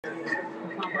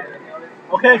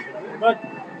Okay, good. Good.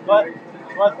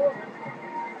 Good.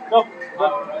 Go.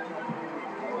 Good.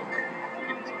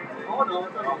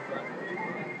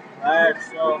 Alright,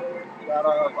 so got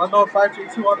unknown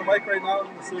 532 on the mic right now.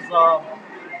 This is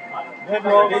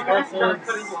Windrose versus Reis.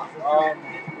 And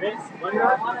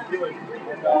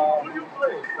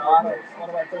one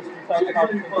of my first few times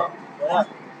talking to him. Yeah.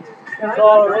 So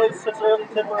Reis sits early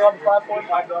tipper on the platform.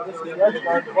 This is the edge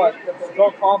guard, but it's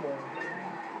go combo.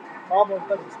 Combo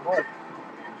because it's smart.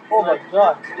 Oh my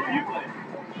god.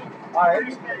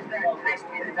 Alright.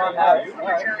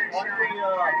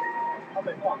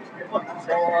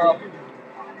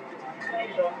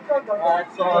 Alright.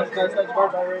 So it's nice edge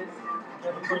guard by Reis.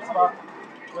 Getting good spot.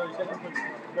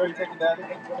 Very taking damage.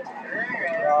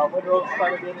 Windrose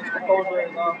trying to get his composure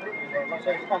and looks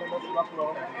like he's kind of messing up a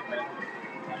little.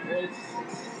 Reis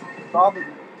probably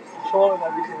controlling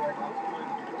everything right now.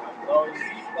 So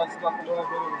that's not the little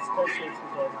bit of his touch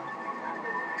chases right now.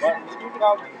 But he's keeping it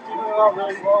out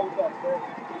really well with that first.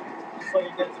 Just like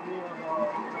against me and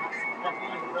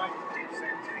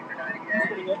it's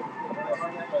pretty good.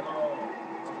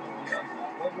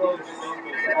 Windrose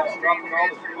dropping all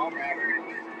his bombs.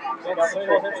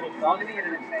 Single hits with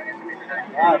dominator.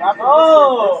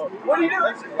 Oh! What are you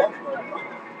doing?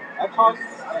 That causes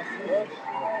good.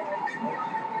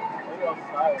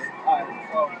 Alright,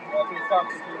 so I think it's not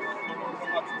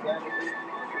too bad.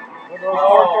 Windrose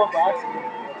four back.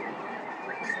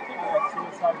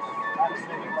 Suicide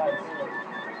activated by zero.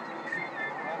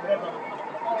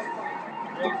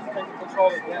 Reis is taking control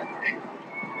again.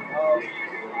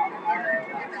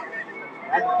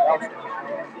 I think that was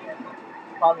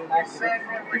probably an accident.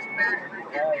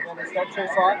 Then the step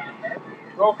chase on.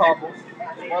 Throw combos.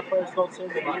 That players don't seem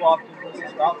to do often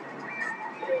versus Falcon.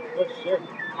 Good shit.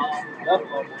 Death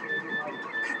bubble.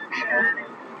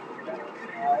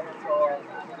 So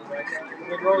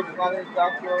Windrose is not in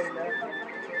down throw again.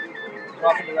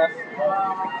 Dropping the rest.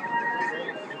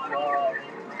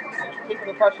 Keeping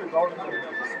the pressure going.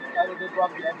 Either did drop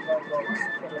the end guard though.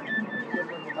 Give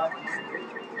him the match.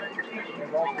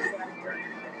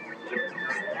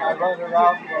 Running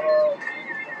around, but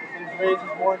Reis is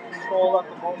more in control at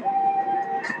the moment.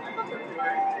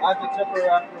 At the tipper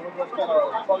after Windrose kind of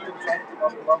fucked himself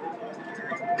off the level.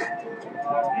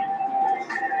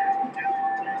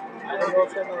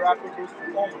 Windrose hitting the rapid boost for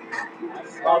moment.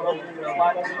 Slide over the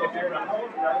gear.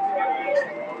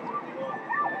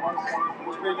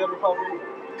 It's pretty good recovery.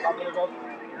 Not gonna go.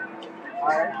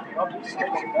 Alright, up to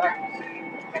taking back.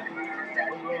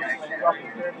 Windrose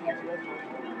dropping 30 minutes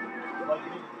like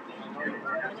me.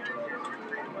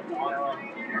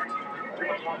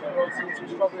 Windrose seems to be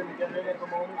struggling to get in at the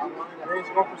moment. Reis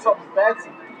go for something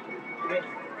fancy.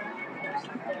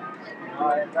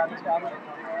 Alright, got his counter.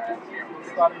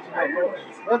 Starting to go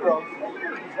first. Windrose.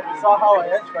 You saw how I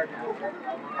edge guarded him.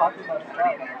 Talking about his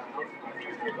shot.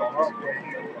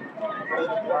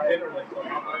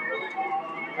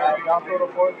 Down throw to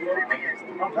fourth.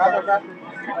 Rather rapid.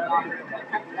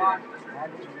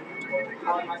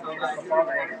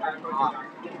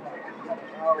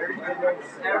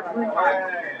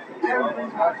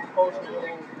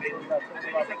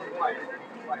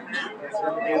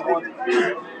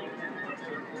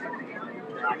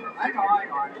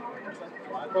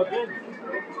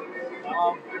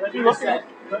 What are you looking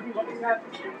at?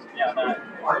 Yeah, that.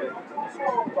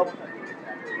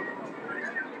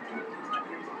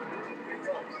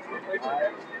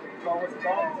 So what's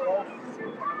going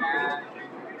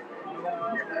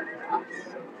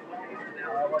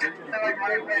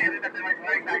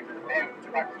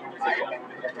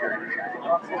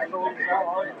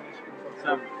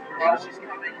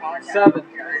Seven.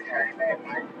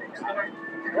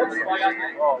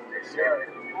 Oh, sure.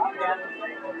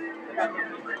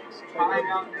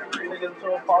 Think it's so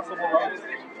possible, right?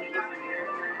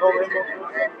 Go rainbow.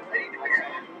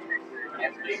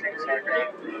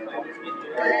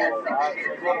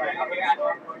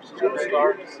 Jim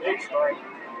start.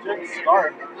 Jim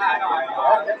start.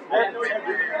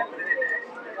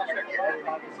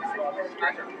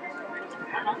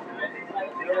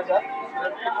 What is that?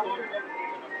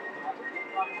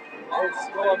 It's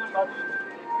still untouched.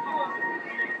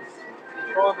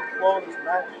 Control the flow of this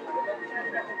match.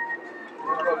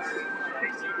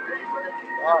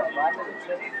 Wow, 5 minutes.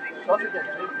 Doesn't get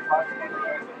big in 5 minutes.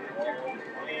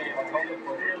 I'm hoping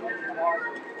for it.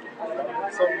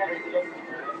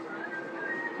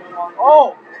 Oh!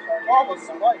 Lava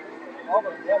spike. Lava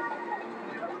again.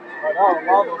 Right now,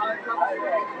 Lava.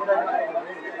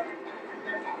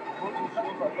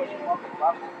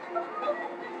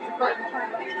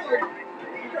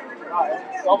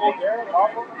 Double there,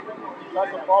 Lava.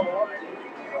 Tries to follow up.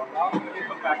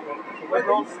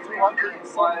 Windrose 200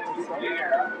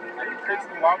 and fix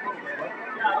the lava.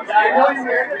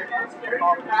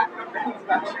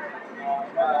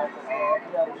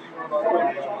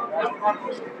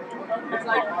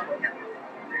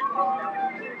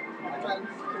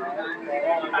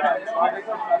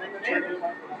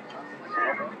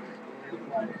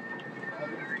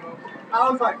 I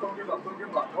was like, don't give up, don't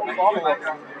give up. Don't follow up.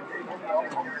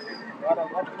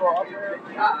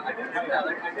 I didn't do that.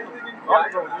 Like, I didn't think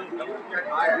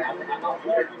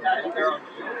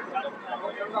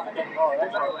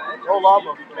Go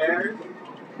lava.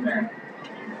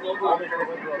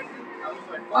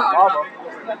 Lava.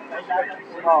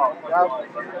 Oh, that was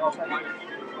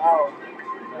wow.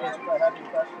 It's a heavy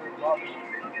pressure lava.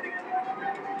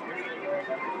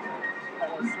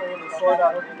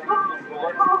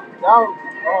 Down.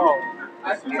 Oh.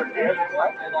 I see your game.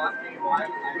 I lost game one.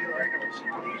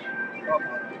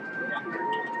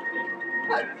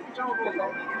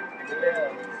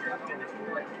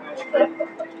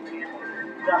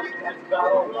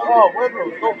 Oh,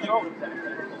 Windrose, don't show me.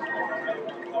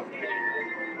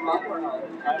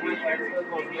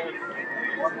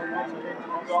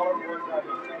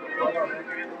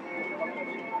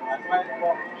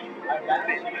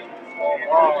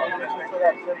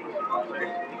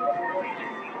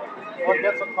 One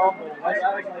gets a combo.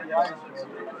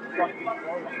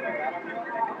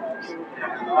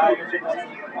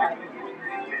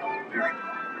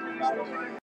 That's